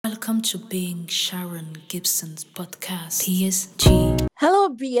Welcome to Being Sharon Gibson's podcast, PSG. Hello,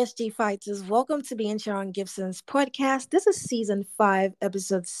 BSG fighters. Welcome to Being Sharon Gibson's podcast. This is season 5,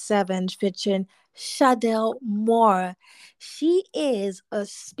 episode 7, featuring Chardelle Moore. She is a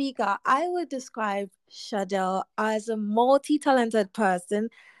speaker. I would describe Chardelle as a multi-talented person,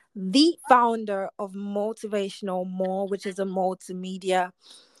 the founder of Motivational More, which is a multimedia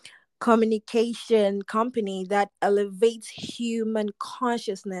communication company that elevates human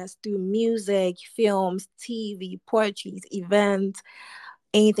consciousness through music, films, TV, poetry, events,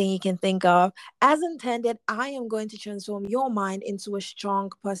 anything you can think of. As intended, I am going to transform your mind into a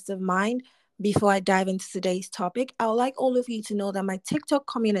strong, positive mind. Before I dive into today's topic, I would like all of you to know that my TikTok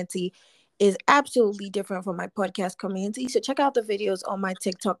community is absolutely different from my podcast community. So check out the videos on my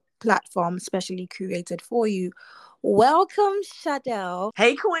TikTok platform, specially curated for you. Welcome, Chardelle.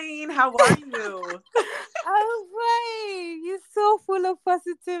 Hey, Queen, how are you? I'm fine. You're so full of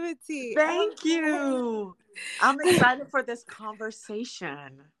positivity. Thank you. I'm excited for this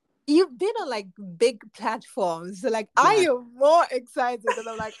conversation. You've been on like big platforms. So like I Yes. am more excited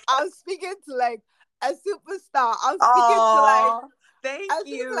because I'm speaking to like a superstar. Oh, thank I'm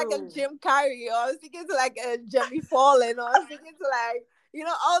speaking to like a you. Jim Carrey, or I'm speaking to like a Jimmy Fallon, or I'm speaking to like,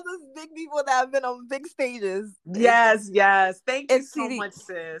 all those big people that have been on big stages. Yes. Thank you It's so really, much,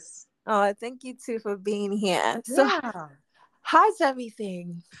 sis. oh, thank you too for being here. So Yeah. how's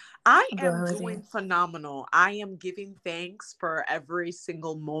everything I am going with doing you? phenomenal. I am giving thanks for every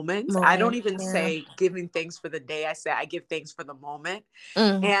single moment. I don't Moment, even yeah. say giving thanks for the day. I say I give thanks for the moment.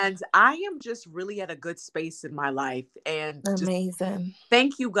 Mm, And I am just really at a good space in my life. And just amazing.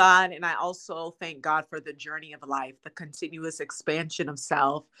 thank you, God. And I also thank God for the journey of life, the continuous expansion of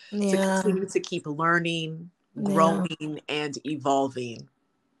self, to Yeah, continue to keep learning, yeah. growing, and evolving.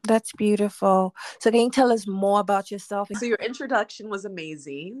 That's beautiful. So can you tell us more about yourself? So your introduction was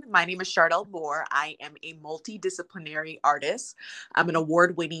amazing. My name is Chardelle Moore. I am a multidisciplinary artist. I'm an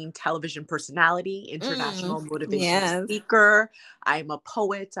award-winning television personality, international motivational Yes. speaker. I'm a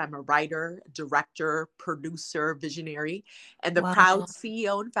poet. I'm a writer, director, producer, visionary, and the proud Wow.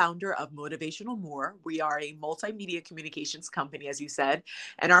 CEO and founder of Motivational More. We are a multimedia communications company, as you said,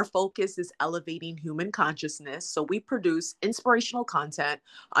 and our focus is elevating human consciousness. So we produce inspirational content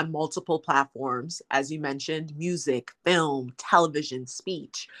on multiple platforms, as you mentioned, music, film, television,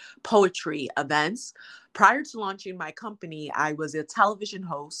 speech, poetry, events. Prior to launching my company, I was a television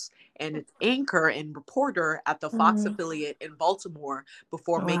host and anchor and reporter at the Fox Mm, affiliate in Baltimore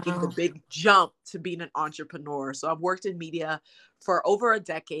before making the wow. big jump to being an entrepreneur. So I've worked in media for over a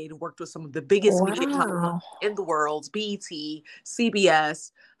decade, worked with some of the biggest media companies Wow. in the world, BET,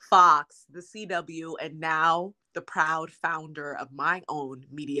 CBS, Fox, the CW, and now the proud founder of my own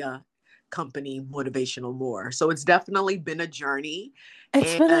media company, Motivational More. So it's definitely been a journey,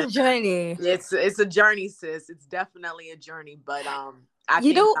 It's and been a journey. it's a journey, sis. It's definitely a journey, but I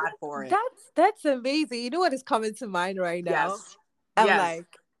You thank know, God for it. that's amazing. You know what is coming to mind right now? Yes, I'm yes.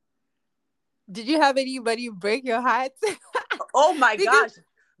 like, did you have anybody break your heart? Oh my Because gosh,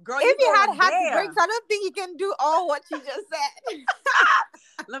 girl, if you you had going heartbreaks, there? I don't think you can do all what you just said.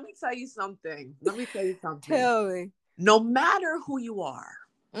 Let me tell you something. Let me tell you something. Tell me. No matter who you are,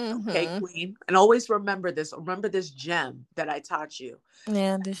 okay, Mm-hmm. Queen, and always remember this. Remember this gem that I taught you.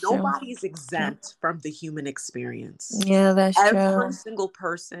 Yeah, that's true. Nobody is exempt from the human experience. Yeah, that's Every true. single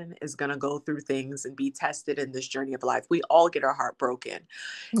person is going to go through things and be tested in this journey of life. We all get our heart broken.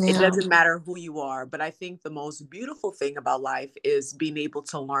 It Yeah, doesn't matter who you are. But I think the most beautiful thing about life is being able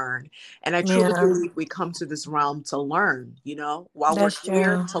to learn. And I truly yeah, believe we come to this realm to learn, while we're that's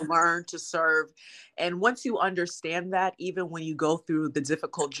here true. to learn, to serve. And once you understand that, even when you go through the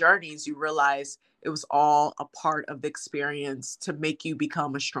difficult journeys, you realize it was all a part of the experience to make you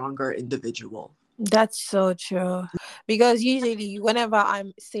become a stronger individual. That's so true. Because usually, whenever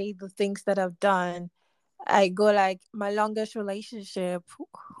I'm say the things that I've done, I go like my longest relationship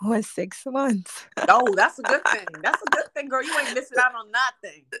was 6 months. Oh, that's a good thing. That's a good thing, girl. You ain't missing out on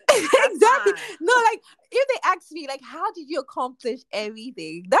nothing. That's Exactly. fine. No, like if they ask me like how did you accomplish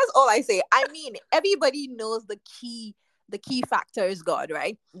everything? That's all I say. I mean, everybody knows the key factor is God,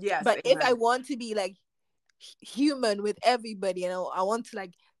 right? Yes, But if I amen. want to be like human with everybody, I want to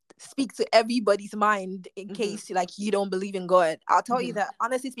like speak to everybody's mind in Mm-hmm, case like you don't believe in God. I'll tell you mm-hmm, that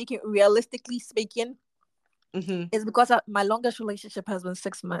honestly speaking, realistically speaking, mm-hmm. is because my longest relationship has been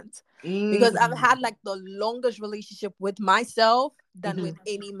 6 months. Because I've Mm-hmm, had like the longest relationship with myself than mm-hmm. with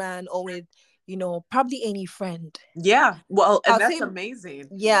any man or with, probably any friend. Yeah, well, and I'll that's say, amazing.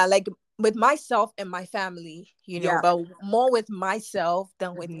 yeah, like with myself and my family, Yeah. but more with myself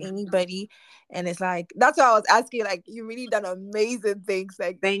than with Mhm. anybody. And it's like, that's why I was asking, like, you really done amazing things.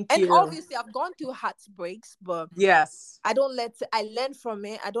 Like, Thank and you. obviously I've gone through heartbreaks, but Yes. I learn from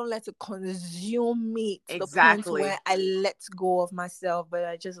it. I don't let it consume me to the point Exactly. where I let go of myself, but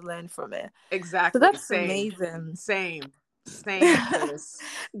I just learn from it. So Exactly. that's Same. amazing. Same. Same, sis.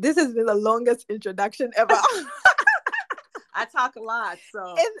 This has been the longest introduction ever. I talk a lot,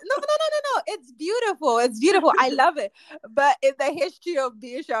 so No. It's beautiful. It's beautiful. I love it. But in the history of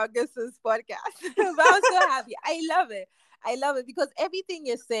being Gus's podcast, but I'm so happy. I love it. I love it because everything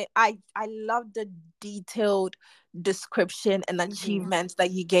you say, I love the detailed description and mhm, achievements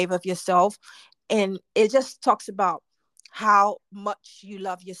that you gave of yourself, and it just talks about how much you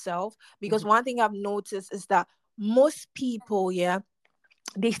love yourself. Because mhm, one thing I've noticed is that most people, yeah,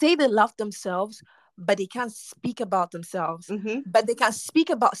 they say they love themselves, but they can't speak about themselves. mhm. But they can speak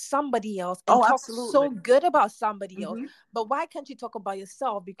about somebody else and Oh, talk so absolutely. good about somebody else. Hmm. But why can't you talk about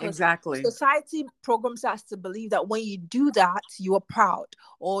yourself? Because Exactly. society programs us to believe that when you do that, you are proud,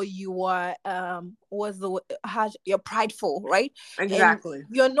 or you are you're prideful, right? And Exactly.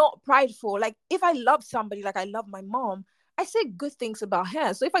 you're not prideful. Like, if I love somebody, like I love my mom, I say good things about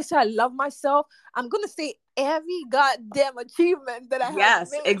her. So if I say I love myself, I'm gonna say every goddamn achievement that I have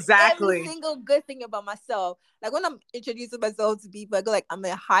Yes, made, every exactly. single good thing about myself. Like, when I'm introducing myself to people, I go like, I'm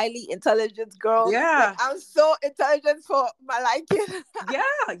a highly intelligent girl. Like, Yeah. I'm so intelligent for my liking. Yeah,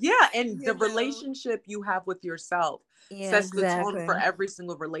 yeah. And the you know? relationship you have with yourself Yeah, sets the tone for exactly. every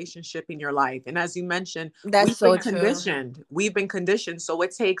single relationship in your life. And as you mentioned, That's we've so been true. conditioned. We've been conditioned. So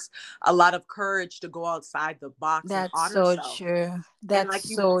it takes a lot of courage to go outside the box and That's honor so self. true. And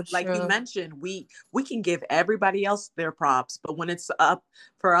That's so like you true. mentioned, we can give everybody else their props, but when it's up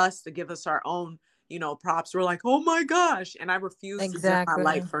for us to give us our own, props, we're like, oh my gosh. And I refuse to dim my Exactly.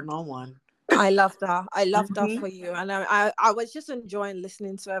 light for no one. I love that. I love that Hmm. for you. And I was just enjoying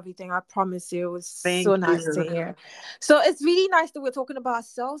listening to everything. I promise you, it was so Thank nice to you. hear. So it's really nice that we're talking about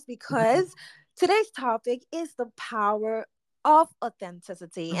ourselves, because today's topic is the power of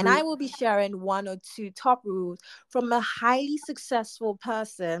authenticity. And I Mhm. will be sharing one or two top rules from a highly successful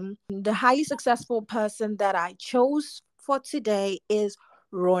person. The highly successful person that I chose for today is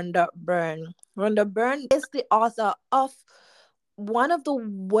Rhonda Byrne. Rhonda Byrne is the author of one of the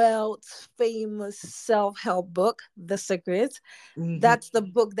world's famous self-help book, The Secret. Mhm. That's the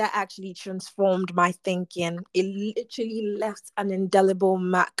book that actually transformed my thinking. It literally left an indelible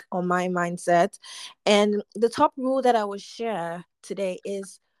mark on my mindset. And the top rule that I will share today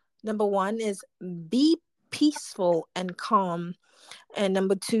is, number one is be peaceful and calm. And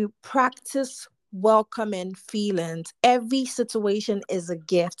number two, practice welcoming feelings. Every situation is a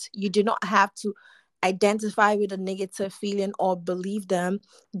gift. You do not have to identify with a negative feeling or believe them.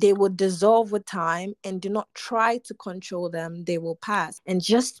 They will dissolve with time, and do not try to control them. They will pass. And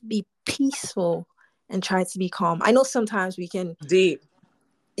just be peaceful and try to be calm. I know sometimes we can, Deep.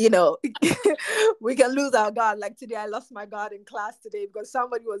 you know, we can lose our guard. Like today, I lost my guard in class today because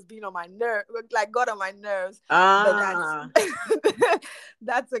somebody was being on my nerve, like got on my nerves. But that's Ah,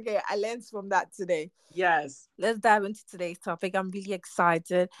 that's okay. I learned from that today. yes. Let's dive into today's topic. I'm really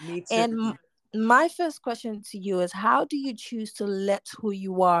excited. Me too. And my first question to you is, how do you choose to let who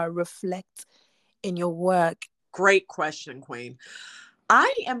you are reflect in your work? Great question, Queen.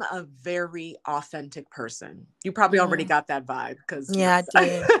 I am a very authentic person. You probably already Mm. got that vibe because, Yeah, I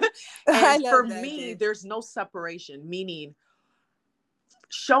did. I and for love that. I me, did. there's no separation, meaning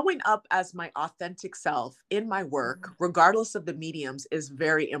showing up as my authentic self in my work, Mhm. regardless of the mediums, is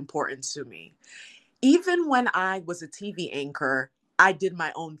very important to me. Even when I was a TV anchor, I did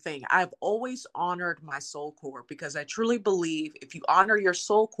my own thing. I've always honored my soul core because I truly believe if you honor your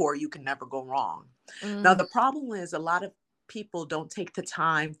soul core, you can never go wrong. Now, Mm. the problem is a lot of people don't take the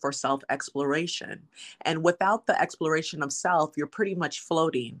time for self exploration. And without the exploration of self, you're pretty much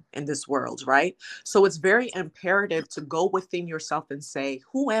floating in this world, right? So it's very imperative to go within yourself and say,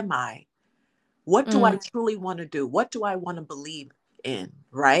 who am I? What do I Mm. truly want to do? What do I want to believe in?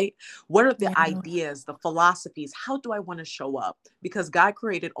 Right? What are the Yeah. ideas, the philosophies? How do I want to show up? Because God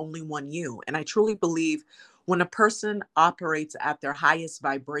created only one you. And I truly believe when a person operates at their highest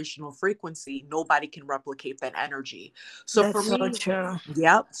vibrational frequency, nobody can replicate that energy. So for That's so me, true.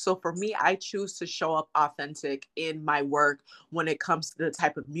 yep. So for me, I choose to show up authentic in my work when it comes to the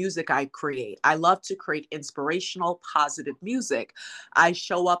type of music I create. I love to create inspirational, positive music. I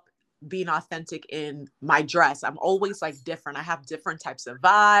show up being authentic in my dress. I'm always like different. I have different types of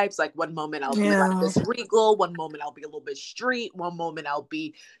vibes. Like one moment I'll be like Yeah. this regal, one moment I'll be a little bit street, one moment I'll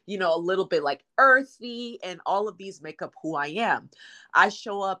be, a little bit like earthy, and all of these make up who I am. I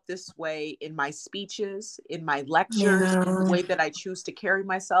show up this way in my speeches, in my lectures, in the Yeah. way that I choose to carry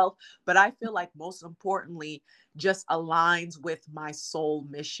myself. But I feel like most importantly, just aligns with my soul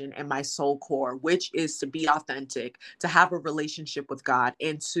mission and my soul core, which is to be authentic, to have a relationship with God,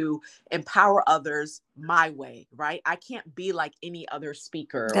 and to empower others my way, right? I can't be like any other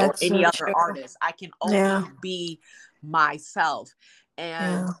speaker or That's any so other true. artist. I can Yeah. only be myself.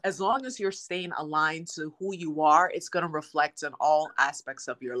 And Yeah. as long as you're staying aligned to who you are, it's going to reflect in all aspects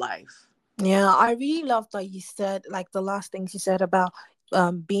of your life. Yeah, I really love that you said, like, the last things you said about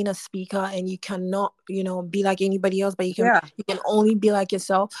being a speaker, and you cannot, be like anybody else, but Yeah, you can only be like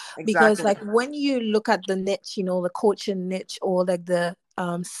yourself. Because, exactly. like, when you look at the niche, the coaching niche, or like the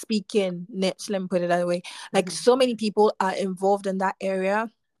speaking niche, let me put it that way, like, Mm-hmm. so many people are involved in that area.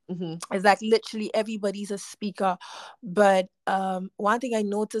 Mm-hmm. It's like literally everybody's a speaker. But one thing I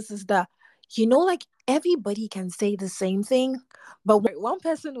noticed is that, like, everybody can say the same thing, but one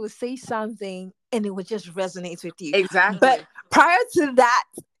person will say something and it would just resonate with you. But Exactly. prior to that,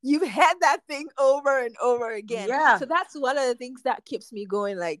 you've had that thing over and over again. Yeah. So that's one of the things that keeps me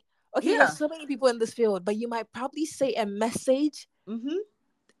going. Like, okay, Yeah. there's so many people in this field, but you might probably say a message Mm-hmm.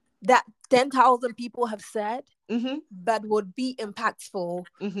 that 10,000 people have said, Mm-hmm. that would be impactful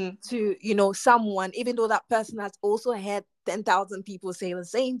Mm-hmm. to someone, even though that person has also had 10,000 people say the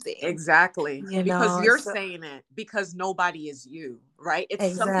same thing. Exactly. Because you're So saying it because nobody is you, right?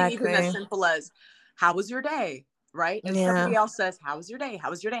 It's something even as exactly. simple as, how was your day? Right? And Yeah, somebody else says, how was your day? How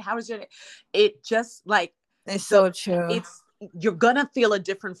was your day? How was your day? It just like it's the so true. it's you're gonna feel a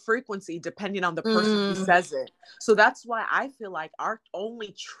different frequency depending on the person who Mm, says it. So that's why I feel like our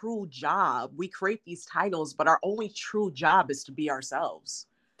only true job, we create these titles, but our only true job is to be ourselves.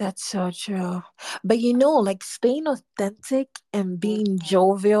 that's so true. But like, staying authentic and being Mm-hmm.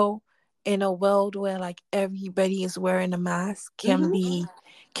 jovial in a world where, like, everybody is wearing a mask can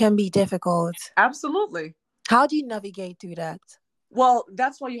be difficult. Absolutely. How do you navigate through that? Well,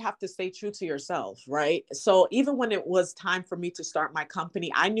 that's why you have to stay true to yourself, right? So even when it was time for me to start my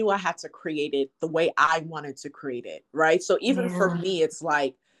company, I knew I had to create it the way I wanted to create it, right? So even for Yeah, me, it's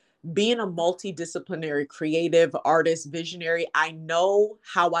like being a multidisciplinary creative artist visionary. I know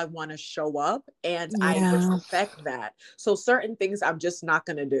how I want to show up, and I yeah, respect that. So certain things I'm just not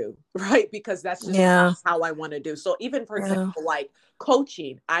going to do, right? Because that's just not yeah, how I want to do. So even for yeah. example, like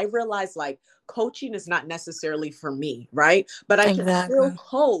coaching, I realized like coaching is not necessarily for me, right? But I can still Exactly.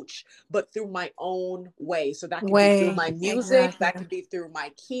 coach, but through my own way. So that can be through Way. my music, Exactly. that can be through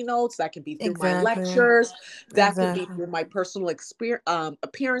my keynotes, that can be through my Exactly. lectures, that can be Exactly. through my personal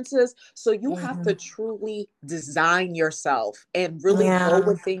appearances. So you have to Hmm. truly design yourself and really go Yeah.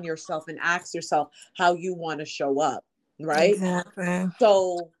 within yourself and ask yourself how you want to show up, right? Exactly.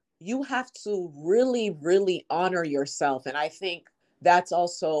 So you have to really, really honor yourself. And I think that's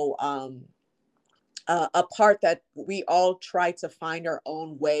also a part that we all try to find our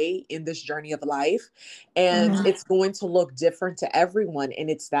own way in this journey of life, and Hmm. it's going to look different to everyone, and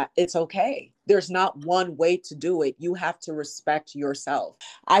it's okay. There's not one way to do it. You have to respect yourself.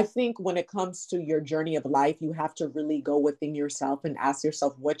 I think when it comes to your journey of life, you have to really go within yourself and ask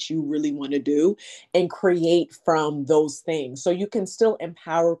yourself what you really want to do and create from those things, so you can still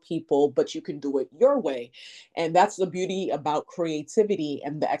empower people, but you can do it your way. And that's the beauty about creativity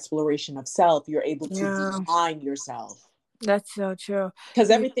and the exploration of self. You're able to Yeah. define yourself That's so true. because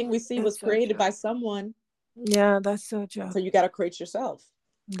You. everything we see was That's so created true. by someone. Yeah, that's so true. So you got to create yourself.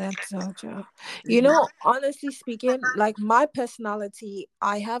 That's so true. Hmm. Honestly speaking, like, my personality,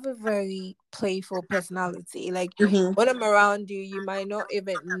 I have a very playful personality. Like, Hmm. when I'm around you, you might not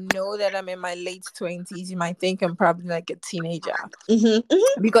even know that I'm in my late 20s. You might think I'm probably like a teenager Hmm.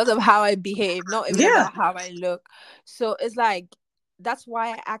 Hmm. because of how I behave, not even Yeah. about how I look. So it's like, that's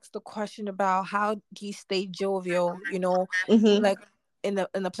why I asked the question about how do you stay jovial, Hmm. like, in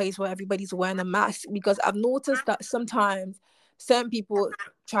a place where everybody's wearing a mask. Because I've noticed that sometimes some people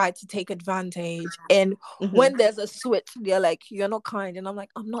try to take advantage, and Hmm. when there's a switch, they're like, "You're not kind," and I'm like,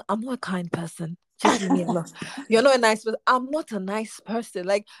 I'm not a kind person. Just leave me alone. You're not a nice person. I'm not a nice person.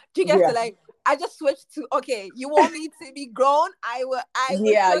 Like, do you get to, Yeah. like, I just switched to, okay, you want me to be grown? I will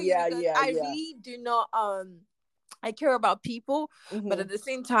Yeah. show you, Yeah. because Yeah. I Yeah. really do not I care about people, but Hmm. at the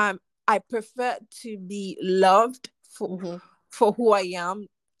same time, I prefer to be loved Hmm. for who I am.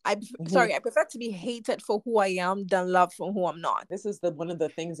 Hmm. Sorry, I prefer to be hated for who I am than loved for who I'm not. This is the one of the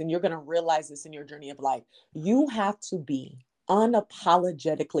things, and you're going to realize this in your journey of life. You have to be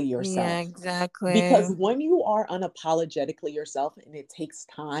unapologetically Yeah, yourself. exactly. Because when you are unapologetically yourself, and it takes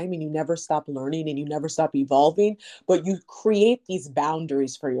time and you never stop learning and you never stop evolving, but you create these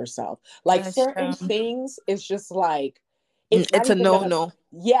boundaries for yourself. Like That's certain true. things, it's just like, it's not It's a even no gonna, no.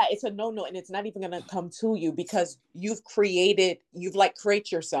 yeah, it's a no no, and it's not even gonna come to you because you've like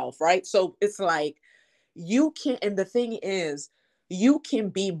create yourself, right? So it's like you can, and the thing is, you can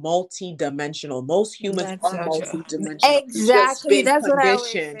be multi-dimensional. Most humans That's are so true. multi-dimensional. You've just Exactly. been That's what I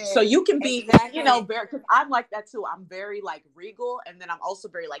always conditioned. So say. you can be, Exactly. very, because I'm like that too. I'm very like regal, and then I'm also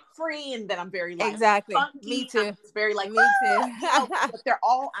very like free, and then I'm very like Exactly. Me funky. I'm too. just very like, Me too. but they're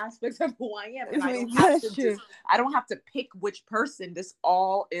all aspects of who I am. And Me, that's true. I don't have to pick which person. This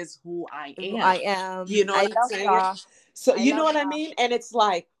all is who I Who am. I am. You know I what I'm love saying? that. So I you know love what I that. mean? And it's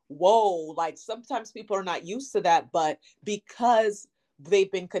like, whoa, like sometimes people are not used to that, but because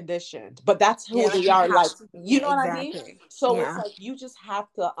they've been conditioned, but that's Yeah, who like they you are. have Like, to. you Yeah, know what I mean? exactly. So it's Yeah, like you just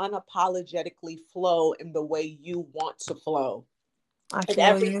have to unapologetically flow in the way you want to flow, I and feel you.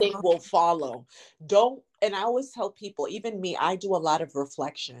 everything will follow. Don't, and I always tell people, even me, I do a lot of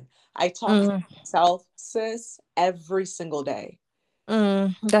reflection. I talk to Mm, myself, sis, every single day.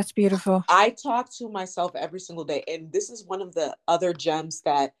 that's beautiful. I talk to myself every single day. And this is one of the other gems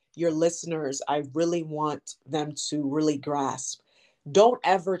that your listeners, I really want them to really grasp. Don't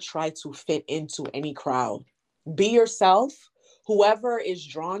ever try to fit into any crowd. Be yourself. Whoever is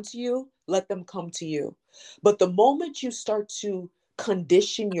drawn to you, let them come to you. But the moment you start to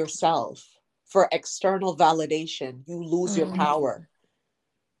condition yourself for external validation, you lose your Mm, power.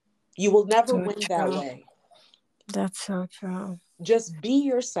 You will never so win that true. way. That's so true. Just be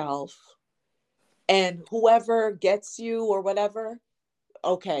yourself, and whoever gets you or whatever,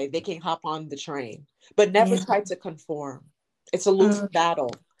 okay, they can hop on the train, but never Yeah. try to conform. It's a losing Mm,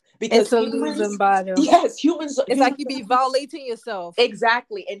 battle it's because a losing humans, battle. yes, It's like humans, you be violating yourself.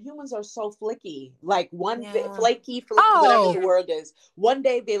 exactly, and humans are so flicky, like Yeah. flaky, whatever Oh, the word is. One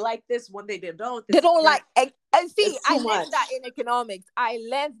day they like this, one day they don't. they This is don't that. like. And see, It's I too learned that much. in economics. I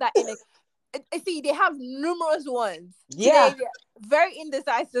learned that in. See, they have numerous ones. Yeah, Today, they're very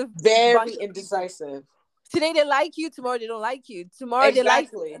indecisive bunch very of people. indecisive. Today they like you, tomorrow they don't like you. Tomorrow they like.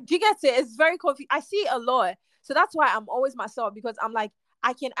 Exactly. Do you get it? It's very confusing. I see it a lot, so that's why I'm always myself because I'm like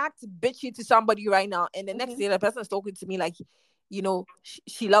I can act bitchy to somebody right now, and the next Hmm. day the person is talking to me like,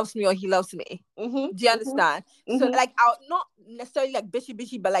 she loves me or he loves me. Hmm. Do you Hmm. understand? So Hmm. like I'll not necessarily like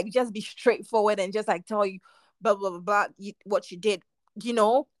bitchy, but like just be straightforward and just like tell you blah blah blah, blah what you did, you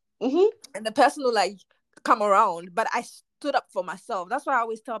know, Hmm. and the person will like come around. But I stood up for myself. That's why I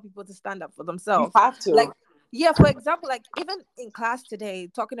always tell people to stand up for You themselves. have Like, to. yeah, for example, like even in class today,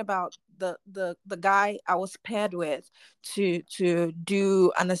 talking about the guy I was paired with to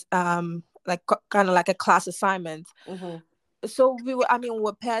do an like kind of like a class assignment. Hmm. So we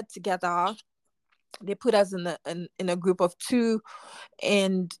were paired together. They put us in a group of two,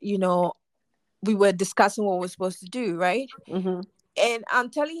 and we were discussing what we're supposed to do, right? Hmm. And I'm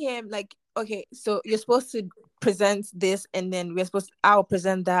telling him like, okay, so you're supposed to present this, and then I'll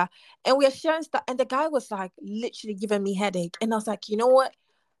present that, and we're sharing stuff. And the guy was like literally giving me headache, and I was like, you know what?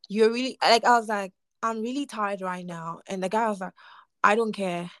 You're really like, I was like, I'm really tired right now, and the guy was like, I don't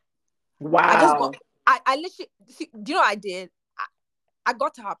care. I just got, Wow. I literally, see, do you know what I did? I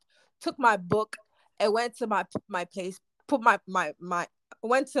got up, took my book, and went to my place, put my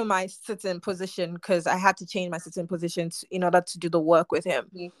went to my sitting position because I had to change my sitting position in order to do the work with him.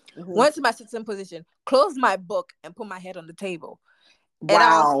 Hmm. Went to my sitting position, closed my book, and put my head on the table, and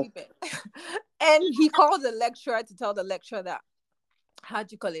I was Wow. sleeping. And he called the lecturer to tell the lecturer that, how do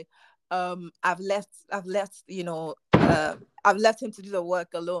you call it? I've left, I've left him to do the work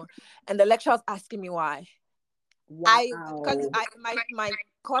alone, and the lecturer was asking me why. Because Wow. my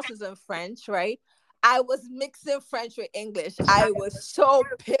course is in French, right? I was mixing French with English. I was so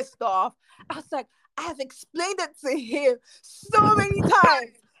pissed off. I was like, I have explained it to him so many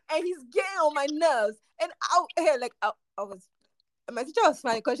times, and he's getting on my nerves. And out here, like I was, my teacher was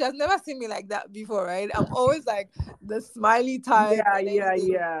smiling because she has never seen me like that before, right? I'm always like the smiley type Yeah, and yeah,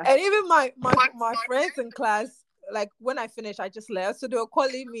 everything. yeah. And even my friends in class, like when I finished, I just left. So they were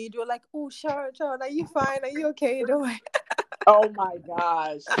calling me. They were like, "Oh, Sharon, are you fine? Are you okay?" Don't worry. Oh my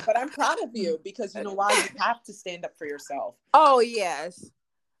gosh. But I'm proud of you because you know why? You have to stand up for yourself. Oh yes,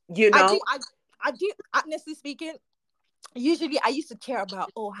 You I do. know? I do. Honestly speaking, usually I used to care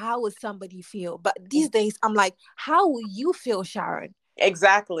about, oh, how would somebody feel? But these days, I'm like, how will you feel, Sharon?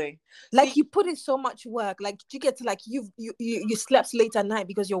 Exactly. Like See, you put in so much work, like you get to like you slept late at night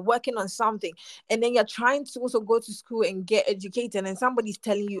because you're working on something, and then you're trying to also go to school and get educated, and somebody's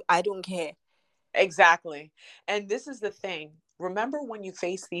telling you, I don't care. Exactly. And this is the thing. Remember when you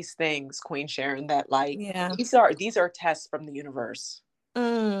face these things, Queen Sharon, that like Yeah. these are tests from the universe.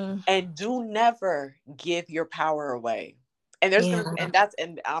 Mm, And do never give your power away. And there's yeah. gonna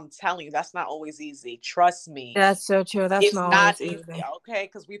and I'm telling you, that's not always easy. Trust me. That's so true. That's It's not not always easy, easy. okay?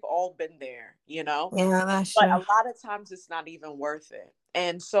 Because we've all been there, you know? Yeah, that's But a true. lot of times it's not even worth it.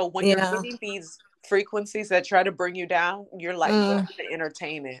 And so when you're Yeah. getting these frequencies that try to bring you down, you're like, don't Mm, even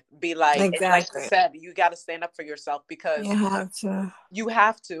entertain it. Be like, and like you exactly. said, you got to stand up for yourself You because have to. you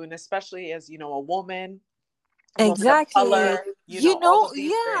have to. And especially as, a woman of Exactly. color, all of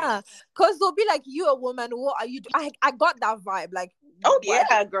these Yeah. things. Because they'll be like, you a woman, what are you I got that vibe. Like, Oh, what?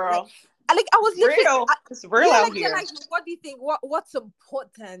 yeah, Like, girl. I was It's literally, real. It's real yeah, out like, they're here. like, what do you think? What's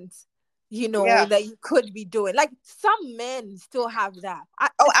important, Yeah. that you could be doing? Like, some men still have that.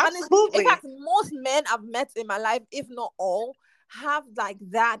 Oh, Honestly, in absolutely. fact, most men I've met in my life, if not all, have like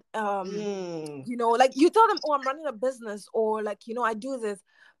that. Mm, Like, you tell them, oh, I'm running a business, or like, I do this,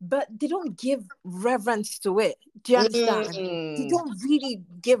 but they don't give reverence to it. Do you understand? They mm, don't really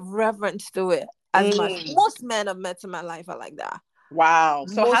give reverence to it as much. mm. Most men I've met in my life are like that. Wow.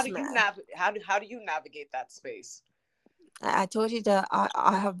 So Most men. how do you navigate that space? I told you that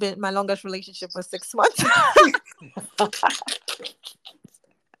I have been, my longest relationship was 6 months.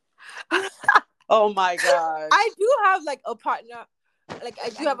 Oh my gosh. I do have like a partner. Like, I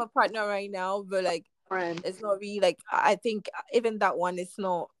do have a partner right now, but like, Friend. it's not really like, I think even that one is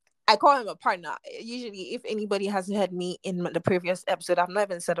not. I call him a partner. Usually, if anybody has heard me in the previous episode, I've not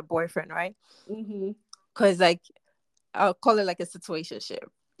even said a boyfriend, right? Mm-hmm. Because like, I'll call it like a situationship.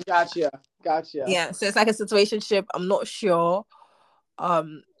 Gotcha. Gotcha. Yeah, so it's like a situationship. I'm not sure.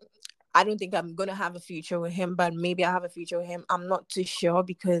 Um, I don't think I'm gonna have a future with him, but maybe I have a future with him. I'm not too sure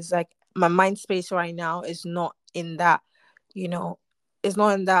because like my mind space right now is not in that, you know, it's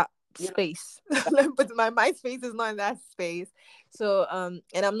not in that You know, space. But my mind space is not in that space. So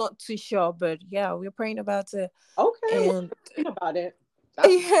and I'm not too sure, but yeah, we're praying about it. okay, well, And think about it. That's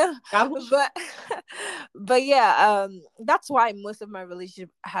yeah, God will show. but but yeah, that's why most of my relationship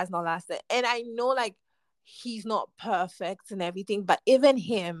has not lasted. And I know like he's not perfect and everything, but even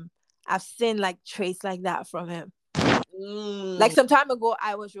him, I've seen like traits like that from him. Like Mm, some time ago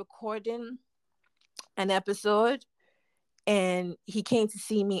I was recording an episode and he came to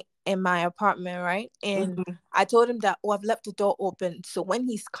see me in my apartment, right? And mhm, I told him that, oh, I've left the door open, so when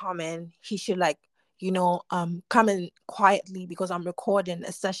he's coming he should like, come in quietly because I'm recording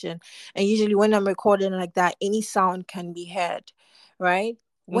a session. And usually when I'm recording like that, any sound can be heard, right?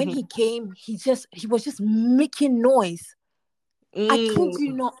 When mhm, he came, he was just making noise. I kid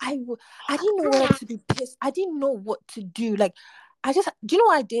you mm. not. I didn't know whether to be pissed. I didn't know what to do. Like, do you know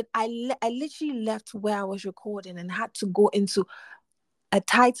what I did? I literally left where I was recording and had to go into a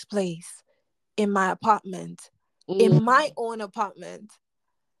tight place in my apartment, in Mm. my own apartment.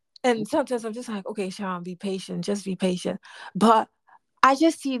 And sometimes I'm just like, okay, Sharon, be patient, just be patient. But I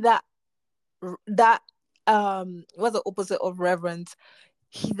just see that what's the opposite of reverence?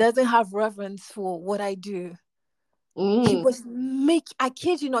 He doesn't have reverence for what I do. He Mm. was I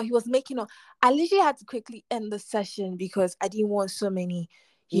kid you not, he was making up. I literally had to quickly end the session because I didn't want so many,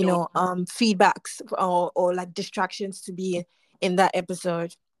 No. feedbacks or like distractions to be in that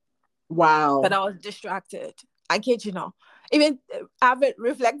episode. But Wow. I was distracted. I kid you not. Even I haven't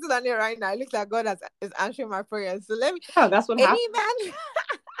reflected on it right now. It looks like is answering my prayers. So let me, Yeah, that's what happens. any man.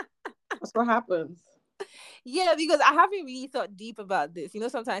 That's what happens. Yeah, because I haven't really thought deep about this.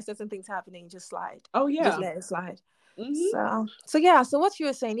 Sometimes certain things happening, just slide, Oh just yeah. let it slide. Hmm. So yeah. So what you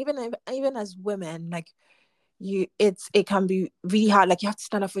were saying, even as women, like it can be really hard. Like you have to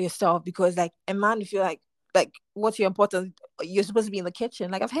stand up for yourself because like a man, if you're like what's your important? You're supposed to be in the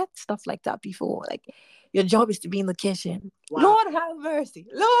kitchen. Like I've had stuff like that before. Like your job is to be in the kitchen. Wow. Lord have mercy.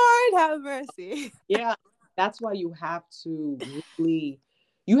 Lord have mercy. Yeah. That's why you have to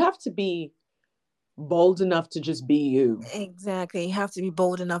be bold enough to just be you. Exactly. You have to be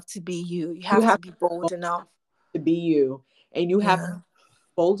bold enough to be you. You You have have to be bold enough. to be you, and you have to Yeah. be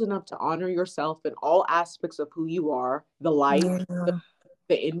bold enough to honor yourself in all aspects of who you are, the light, the, Yeah.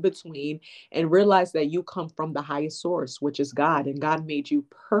 the in between, and realize that you come from the highest source, which is God, and God made you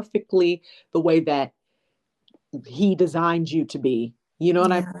perfectly the way that He designed you to be. You know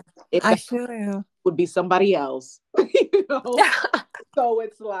what I mean? Yeah. If I that feel you. would be somebody else, you know. So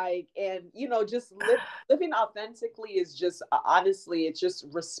it's like, and just living authentically is just honestly, it's just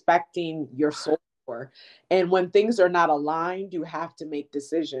respecting your soul core. And when things are not aligned, you have to make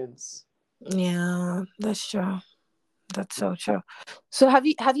decisions. Yeah, that's true. That's so true. So have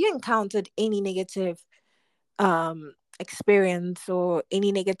you encountered any negative experience or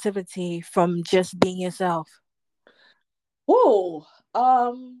any negativity from just being yourself? Oh,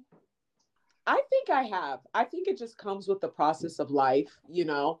 I think I have. I think it just comes with the process of life, you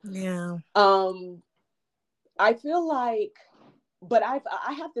know. Yeah. Um, I feel like, but I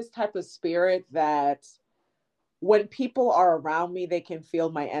have this type of spirit that when people are around me, they can feel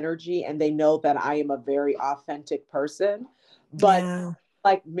my energy and they know that I am a very authentic person. But Yeah.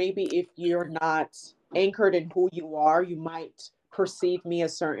 like maybe if you're not anchored in who you are, you might perceive me a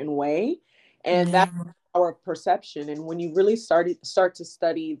certain way. And Yeah. that's our perception. And when you really start to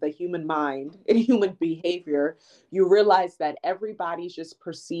study the human mind and human behavior, you realize that everybody's just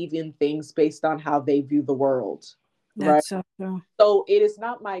perceiving things based on how they view the world. Right. That's so true. So it is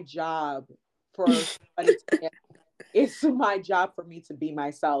not my job for somebody to, it's my job for me to be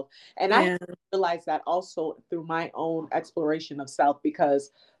myself. And I Yeah. realized that also through my own exploration of self,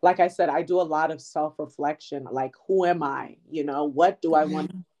 because like I said, I do a lot of self-reflection. Like, who am I? You know, what do I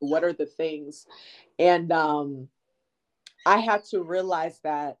want? Yeah. What are the things? And I had to realize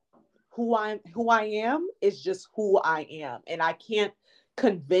that who I am is just who I am. And I can't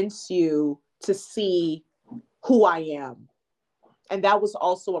convince you to see who I am. And that was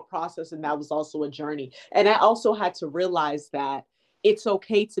also a process, and that was also a journey. And I also had to realize that it's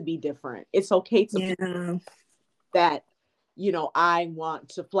okay to be different. It's okay to feel Yeah. that, you know, I want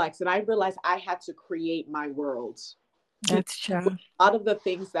to flex. And I realized I had to create my world. Because That's true. a lot of the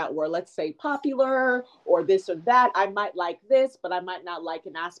things that were, let's say, popular or this or that, I might like this, but I might not like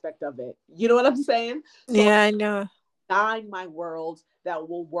an aspect of it. You know what I'm saying? So Yeah, I know. I design my world that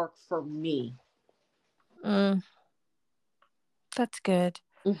will work for me. Mm, that's good.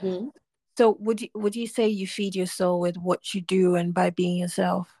 Hmm. So would you say you feed your soul with what you do and by being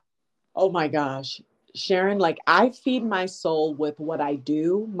yourself? Oh my gosh, Sharon, like I feed my soul with what I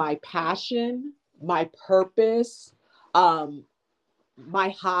do, my passion, my purpose, um, my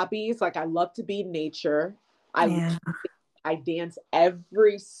hobbies. Like I love to be in nature. I Yeah. I dance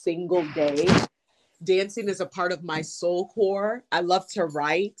every single day. Dancing is a part of my soul core. I love to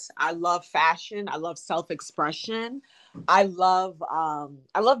write. I love fashion. I love self-expression. I love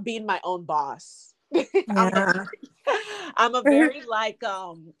being my own boss. I'm a Yeah. I'm a very like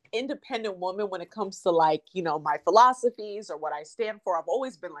independent woman when it comes to like, you know, my philosophies or what I stand for. I've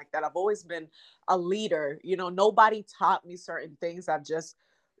always been like that. I've always been a leader. You know, nobody taught me certain things. I've just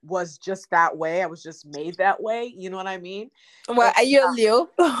was just that way. I was just made that way. You know what I mean? Well, And are you a Leo?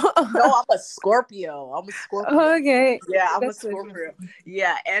 no, I'm a Scorpio. I'm a Scorpio. Okay. Yeah, I'm a That's so Scorpio.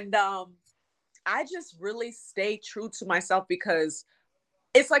 Yeah, and I just really stay true to myself because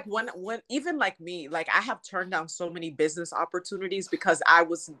it's like when even like me, like I have turned down so many business opportunities because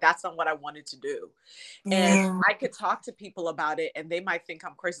that's not what I wanted to do. And Yeah. I could talk to people about it and they might think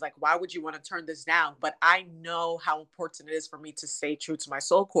I'm crazy, like why would you want to turn this down? But I know how important it is for me to stay true to my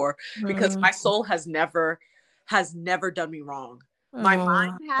soul core because Mm. my soul has never done me wrong. My Oh,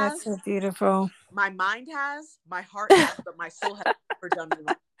 mind that's so has, beautiful. my heart has, but my soul has never done me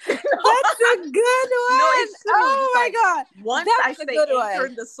wrong. That's a good You know, one. it's true. Oh It's my like God. once I That's a say good anchor one.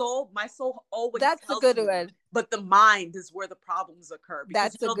 in the soul, my soul always That's a tells good me. one. But the mind is where the problems occur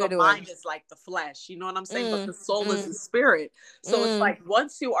because you That's a know the good one. mind is like the flesh. You know what I'm saying? But Mm, the soul is mm, the spirit. So it's mm, like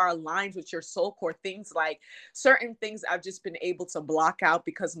once you are aligned with your soul core, things like certain things I've just been able to block out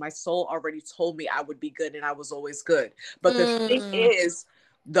because my soul already told me I would be good and I was always good. But the thing mm. is,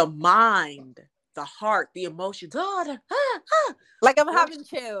 the mind, the heart, the emotions. Like I'm having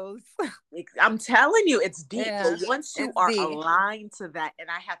chills. I'm telling you, it's deep. But Yeah, once you it's are deep. aligned to that, and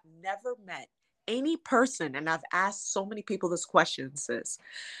I have never met any person, and I've asked so many people this question, sis,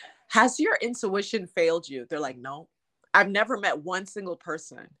 has your intuition failed you? They're like, no. I've never met one single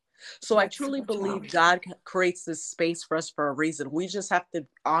person. So I That's truly so true. believe God creates this space for us for a reason. We just have to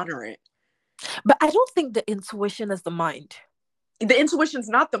honor it. But I don't think the intuition is the mind. The intuition's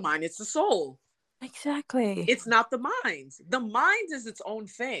not the mind, it's the soul. Exactly. It's not the mind. The mind is its own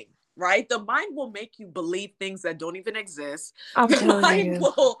thing, right? The mind will make you believe things that don't even exist. I'm The telling mind you.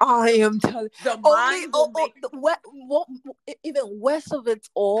 will I am telling. the Only mind will make even worst of it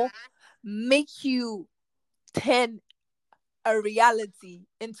all, make you turn a reality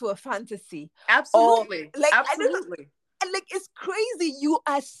into a fantasy, or absolutely, like I don't know, absolutely. and like it's crazy. You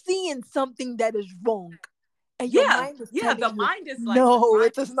are seeing something that is wrong, and your Yeah, mind is yeah. The telling you, mind is like the no, mind.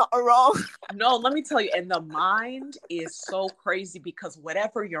 it is not wrong. No, let me tell you, and the mind is so crazy because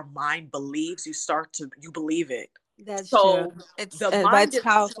whatever your mind believes, you believe it. That's true. So It's the but mind it's is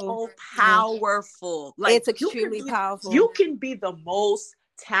powerful. so Yeah, powerful. Like it's extremely powerful. you can be the most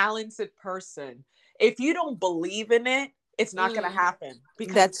talented person. If you don't believe in it, it's not gonna Mm, happen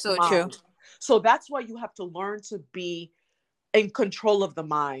because it's that's the so true. mind. So that's why you have to learn to be in control of the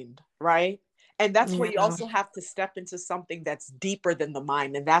mind, right? And that's where you Yeah. also have to step into something that's deeper than the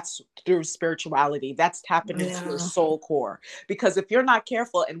mind. And that's through spirituality. That's tapping into your Yeah. soul core. Because if you're not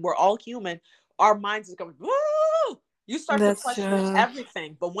careful, and we're all human, our minds is going, woo! You start to That's question true.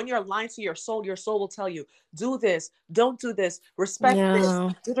 everything. But when you're aligned to your soul will tell you, do this, don't do this, respect this, Yeah.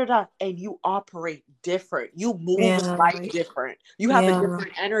 da da da. And you operate different. You move in Yeah. life different. You have a Yeah.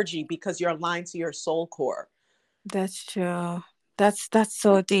 different energy because you're aligned to your soul core. That's true. That's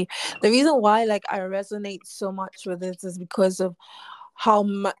so deep. The reason why like I resonate so much with it is because of how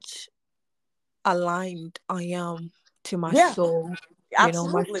much aligned I am to my Yeah, soul. You know,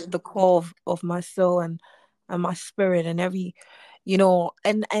 my absolutely. the core of my soul and my spirit and every, you know,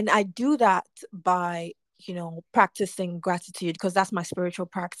 and I do that by, you know, practicing gratitude because that's my spiritual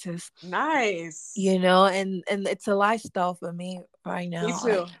practice. Nice. You know, and it's a lifestyle for me right Me now. Like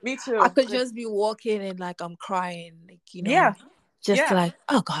too. Me I too. could just be walking and like I'm crying, like, you know, Yeah. just Yeah. like,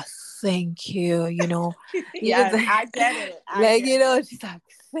 oh God, thank you, you know. You just Yes, I get it. I like, get you know, it. just like,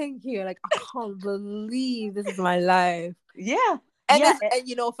 thank you. Like, I can't believe this is my life. Yeah. And Yeah. it's, and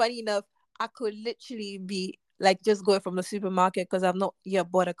you know, funny enough, I could literally be like just going from the supermarket because I've not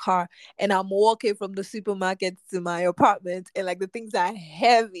yet bought a car, and I'm walking from the supermarket to my apartment, and like the things are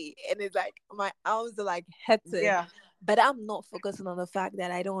heavy, and it's like my arms are like hurting. Yeah. But I'm not focusing on the fact that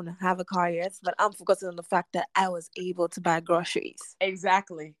I don't have a car yet, but I'm focusing on the fact that I was able to buy groceries.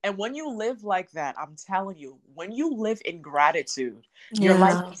 Exactly. And when you live like that, I'm telling you, when you live in gratitude, your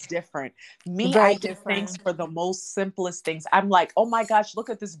life Yeah, is different. Me, I very give thanks different. for the most simplest things. I'm like, oh my gosh,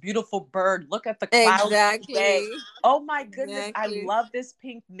 look at this beautiful bird. Look at the clouds today. Exactly. Oh my goodness, I Exactly. love this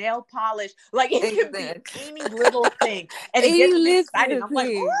pink nail polish. Like it can be Exactly. any little thing. And it A gets me excited. little I'm like,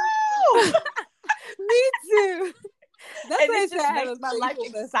 thing. ooh. Me too. That's And why I it say I just have a makes my life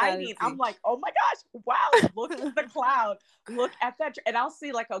playful exciting. I'm personality. like, oh my gosh, wow, look at the cloud, look at that. And I'll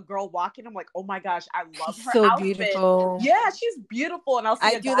see like a girl walking. I'm like, oh my gosh, I love She's her so outfit. beautiful. Yeah, she's beautiful. And I'll see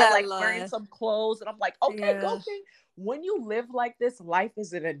I a do guy that a like wearing lot. some clothes, and I'm like, okay, go Yeah. thing. When you live like this, life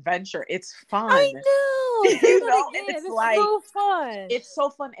is an adventure. It's fun, I know. Say you that know, and again. it's It's like, so fun. it's so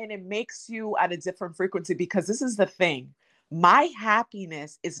fun, and it makes you at a different frequency because this is the thing. My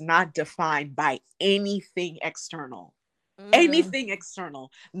happiness is not defined by anything external. Mm, Anything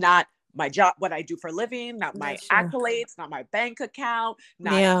external, not my job, what I do for a living, not my that's true. accolades, not my bank account,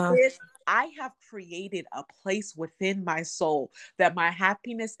 not Yeah. this. I have created a place within my soul that my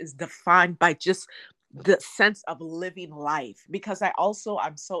happiness is defined by just the sense of living life, because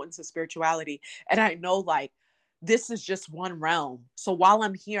I'm so into spirituality, and I know like this is just one realm. So while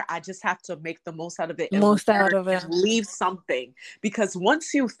I'm here, I just have to make the most out of it and Most out learn of it. and leave something. Because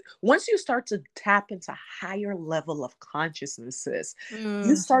once you start to tap into higher level of consciousnesses,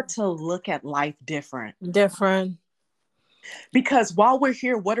 you Mm, start to look at life different. different. Because while we're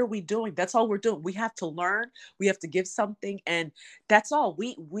here, what are we doing? That's all we're doing. We have to learn, we have to give something, and that's all.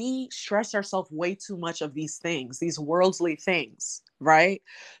 We stress ourselves way too much of these things, these worldly things, right?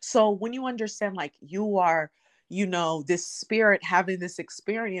 So when you understand like you are, this spirit having this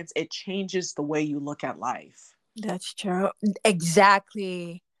experience, it changes the way you look at life. That's true.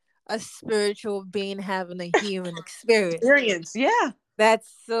 Exactly. A spiritual being having a human experience. Experience, yeah.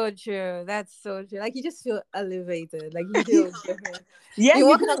 That's so true. That's so true. Like you just feel elevated. Like you feel different. Yeah, You're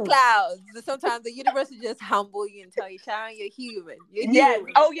you walking on do. clouds. Sometimes the universe will just humble you and tell you, Sharon, you're human. You're Yeah.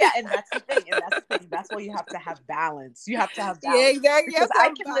 human. Oh, yeah. And that's the thing. And that's the thing. That's why you have to have balance. You have to have Yeah, balance. exactly. You Because have to I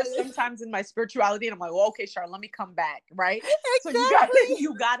have can live balance. sometimes in my spirituality and I'm like, well, okay, Charlotte, let me come back. Right. So you got Exactly.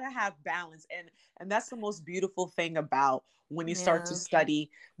 you gotta have balance. And that's the most beautiful thing about when you start to Yeah. study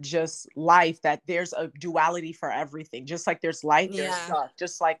just life, that there's a duality for everything. Just like there's light, there's Yeah. dark.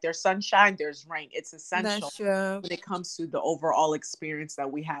 Just like there's sunshine, there's rain. It's essential That's true. when it comes to the overall experience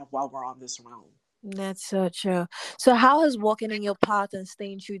that we have while we're on this realm. That's so true. So how has walking in your path and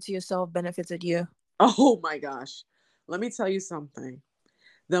staying true to yourself benefited you? Oh my gosh. Let me tell you something.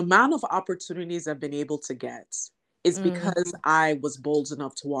 The amount of opportunities I've been able to get is Mm, because I was bold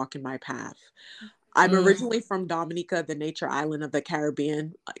enough to walk in my path. I'm mm, originally from Dominica, the nature island of the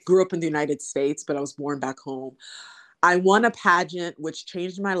Caribbean. I grew up in the United States, but I was born back home. I won a pageant which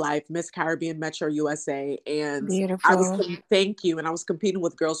changed my life, Miss Caribbean Metro USA, and beautiful. thank you, and I was competing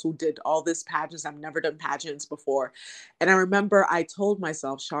with girls who did all this pageants. I've never done pageants before, and I remember I told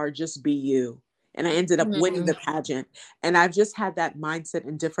myself, "Shar, just be you." And I ended up winning Mm, the pageant. And I've just had that mindset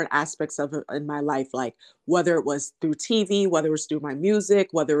in different aspects of it in my life, like whether it was through TV, whether it was through my music,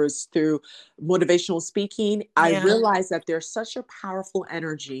 whether it was through motivational speaking. I yeah. realized that there's such a powerful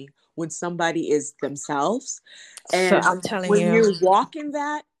energy when somebody is themselves, So and I'm telling when you. you walk in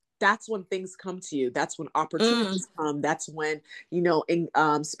that, that's when things come to you. That's when Mm. opportunities come. That's when,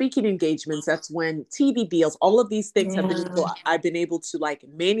 in speaking engagements, that's when TV deals, all of these things Yeah. I've been able to like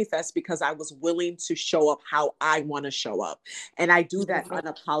manifest because I was willing to show up how I want to show up. And I do that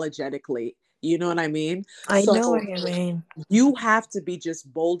unapologetically. You know what I mean? I know So what you mean. you have to be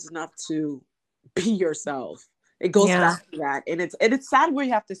just bold enough to be yourself. It goes Yeah. back to that. And it's sad where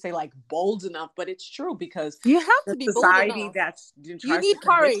you have to say like bold enough, but it's true because You have the to be bold society enough. that's You tries to need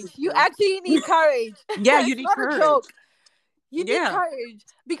convince courage. you You to. actually need courage. Yeah, you It's need not a courage. joke. You need Yeah. courage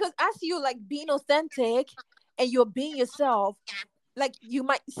because as you like being authentic and you're being yourself, like you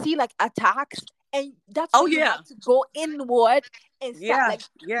might see like attacks, and that's Oh where you yeah. have to go inward and start Yeah. like,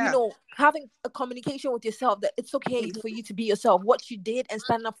 Yeah. having a communication with yourself that it's okay for you to be yourself. What you did and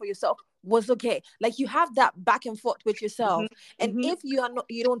stand up for yourself was okay. Like you have that back and forth with Hmm. yourself. And Hmm. if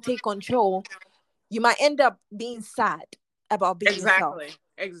you don't take control, you might end up being sad about being yourself. Exactly.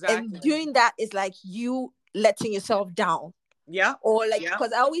 And Exactly. doing that is like you letting yourself down. Yeah. Or like, Yeah.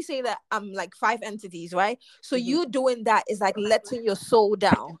 because I always say that I'm like five entities, right? So Hmm. you doing that is like letting your soul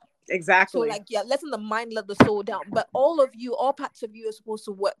down. So Exactly. like, yeah, letting the mind let the soul down. But all parts of you are supposed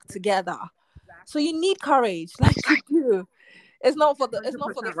to work together. So you need courage, like you do. It's not for the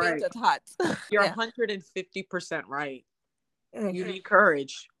 100% faint right. at heart. You're Yeah. 150% right. You Okay. need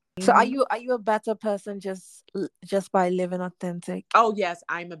courage. So Hmm. are you a better person just by living authentic? Oh yes,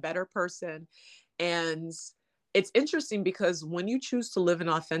 I'm a better person. And it's interesting because when you choose to live an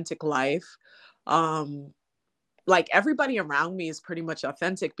authentic life, um, like everybody around me is pretty much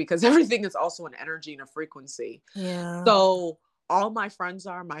authentic because everything is also an energy and a frequency. Yeah. So all my friends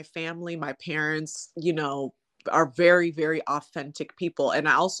are, my family, my parents, are very, very authentic people. And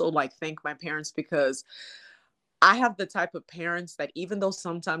I also like thank my parents because I have the type of parents that even though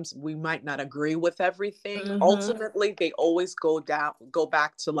sometimes we might not agree with everything, Mm-hmm. ultimately they always go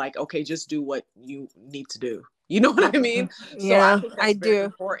back to like, okay, just do what you need to do. You know what I mean? So I Yeah, think I that's very do.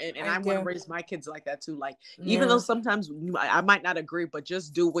 important. And I I want to do. raise my kids like that too. Like, even though Yeah. sometimes I might not agree, but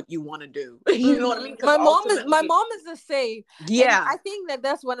just do what you want to do. You know what I mean? Because My ultimately, mom is the same, and yeah, I think that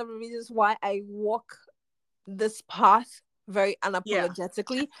that's one of the reasons why I walk this path very yeah,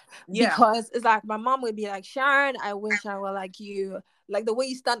 unapologetically, yeah. because it's like my mom would be like, Sharon, I wish I were like you, like the way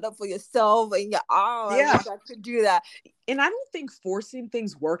you stand up for yourself, and yeah, oh, I Yeah. wish I could do that. And I don't think forcing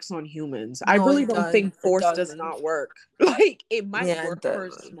things works on humans. I No, really it don't does. think It force does doesn't. not work. Like it might Yeah, work it for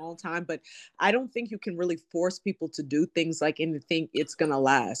a doesn't. small time, but I don't think you can really force people to do things like and think it's gonna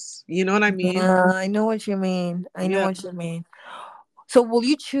last. You know what I mean? Yeah, I know what you mean. I know Yeah. what you mean. So, will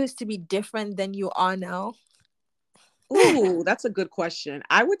you choose to be different than you are now? Ooh, that's a good question.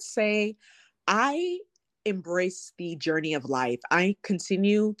 I would say I embrace the journey of life. I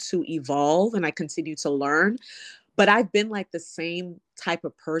continue to evolve and I continue to learn. But I've been like the same type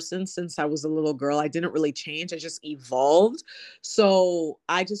of person since I was a little girl. I didn't really change. I just evolved. So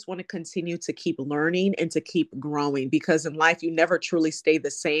I just want to continue to keep learning and to keep growing because in life, you never truly stay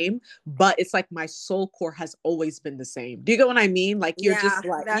the same. But it's like my soul core has always been the same. Do you get what I mean? Like you're Yeah, just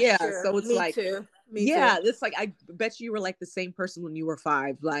like, that's yeah. true. So it's Me like, too. Me too. yeah, it's like I bet you were like the same person when you were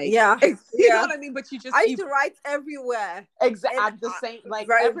 5. Like, Yeah, you know yeah. what I mean? But you just I used to write everywhere, and I'm the same. Like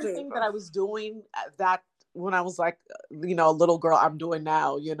very everything that brave. I was doing that when I was like, a little girl, I'm doing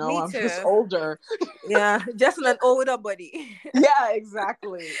now. Me I'm just too. older. Yeah, just an older body, Yeah,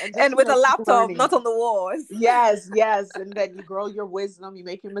 exactly. And just and with a keep laptop, learning. not on the walls. Yes, yes. And then you grow your wisdom. You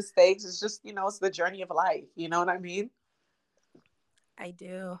make your mistakes. It's just it's the journey of life. You know what I mean? I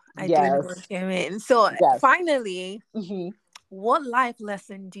do. I do know what Yes, you mean. So, yes. finally, Hmm. what life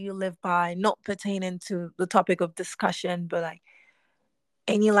lesson do you live by? Not pertaining to the topic of discussion, but like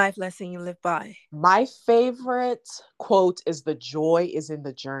any life lesson you live by. My favorite quote is "The joy is in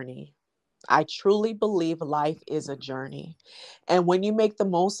the journey." I truly believe life is a journey. And when you make the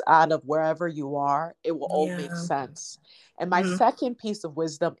most out of wherever you are, it will all make Yeah. sense. And my Mm. second piece of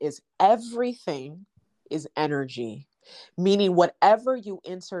wisdom is everything is energy, meaning whatever you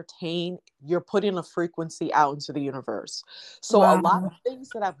entertain, you're putting a frequency out into the universe. So a lot of Wow. things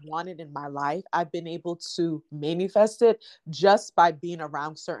that I've wanted in my life, I've been able to manifest it just by being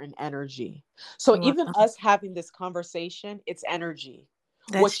around certain energy. So Wow. even us having this conversation, it's energy.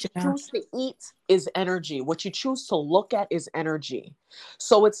 That's What you true. choose to eat is energy. What you choose to look at is energy.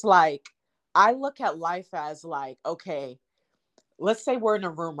 So it's like, I look at life as like, okay, let's say we're in a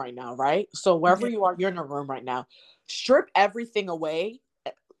room right now, right? So wherever Yeah. you are, you're in a room right now. Strip everything away.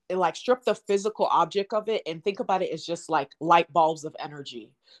 like strip the physical object of it and think about it as just like light bulbs of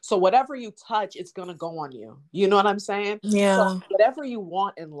energy. So whatever you touch, it's going to go on you. You know what I'm saying? So Yeah. whatever you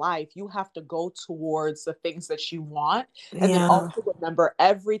want in life, you have to go towards the things that you want. And then Yeah. also remember,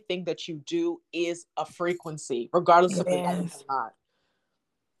 everything that you do is a frequency, regardless It if it's true is. or not.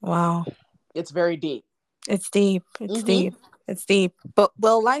 Wow. It's very deep. It's deep. It's Hmm. deep. It's deep. But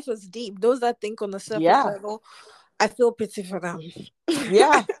well, life is deep. Those that think on the surface Yeah. level, I feel pity for them.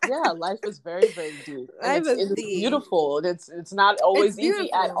 Yeah, yeah, life is very, very deep, and Life is it's deep. beautiful, and it's not It's always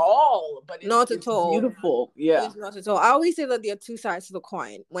easy at beautiful. all, but Not at it's all. beautiful. Yeah, It's not at all. I always say that there are two sides to the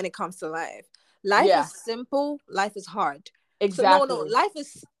coin when it comes to life. Life yeah, is simple, life is hard. So no, exactly.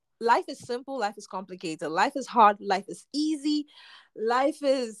 life is simple, life is complicated. Life is hard, life is easy. Life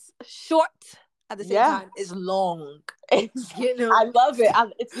is short at the same Yeah, time is long. You I know, love it.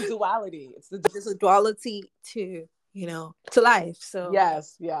 It's the duality. It's the there's a duality to, to life. So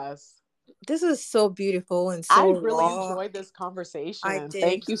yes, yes. this is so beautiful and I so really raw. enjoyed this I conversation. did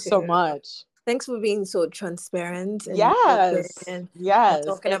Thank you so too. much. Thanks for being so transparent and open Yes, and yes,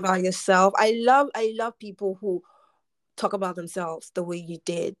 talking and about yourself. I love people who talk about themselves the way you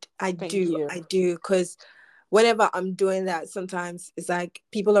did. thank you. I do, because whenever I'm doing that, sometimes it's like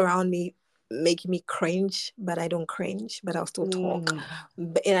people around me make me cringe, but I don't cringe, but I'll still talk.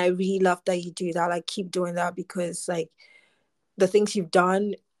 Mm, And I really love that you do that. Like, keep doing that, because like the things you've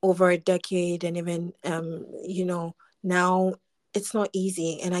done over a decade, and even now, it's not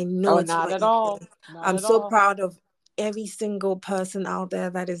easy, and I know oh, it's not not at all. easy. Not I'm at so all. proud of every single person out there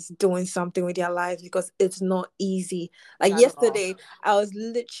that is doing something with their lives, because it's not easy. Like Not at all. yesterday, I was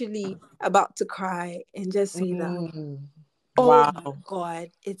literally about to cry and just say that, Mm, oh my wow. god,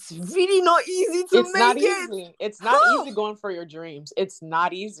 it's really not easy to It's not make it. easy. It's not Huh? easy going for your dreams. It's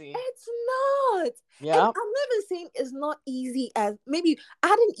not easy. It's not. And Yep. I'm never saying it's not easy, as maybe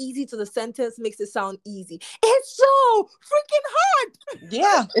adding easy to the sentence makes it sound easy. It's so freaking hard.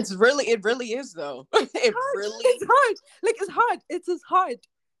 Yeah, it really is though. It's hard. It's hard. Like, it's hard. It's as hard.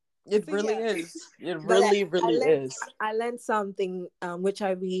 It So really yeah. is. It But really, I really learned is. I learned something, which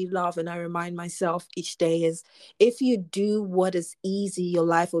I really love, and I remind myself each day is, if you do what is easy, your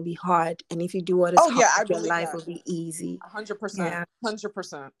life will be hard, and if you do what is Oh hard, yeah, I your believe life that. will be easy. 100%. Yeah,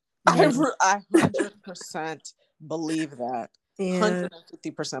 100%. yeah, I 100% believe that. yeah.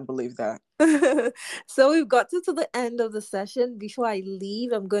 150% believe that. So we've got to the end of the session. Before I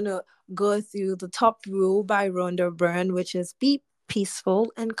leave, I'm gonna go through the top rule by Rhonda Byrne, which is: be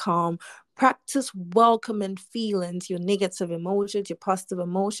peaceful and calm. Practice welcoming feelings, your negative emotions, your positive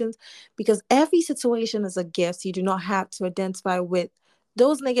emotions, because every situation is a gift. You do not have to identify with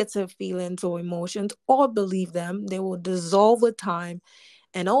those negative feelings or emotions or believe them. They will dissolve with time.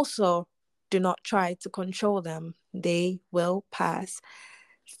 And also, do not try to control them. They will pass.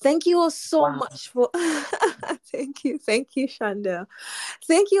 Thank you all so Wow. much for thank you, Chardelle.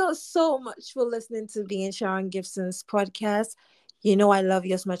 Thank you all so much for listening to Being Sharon Gibson's podcast. You know I love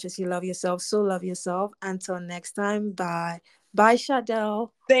you as much as you love yourself, so love yourself. Until next time, bye. Bye, Chardelle.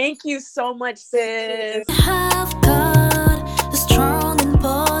 Thank you so much, Thank you. sis. Have got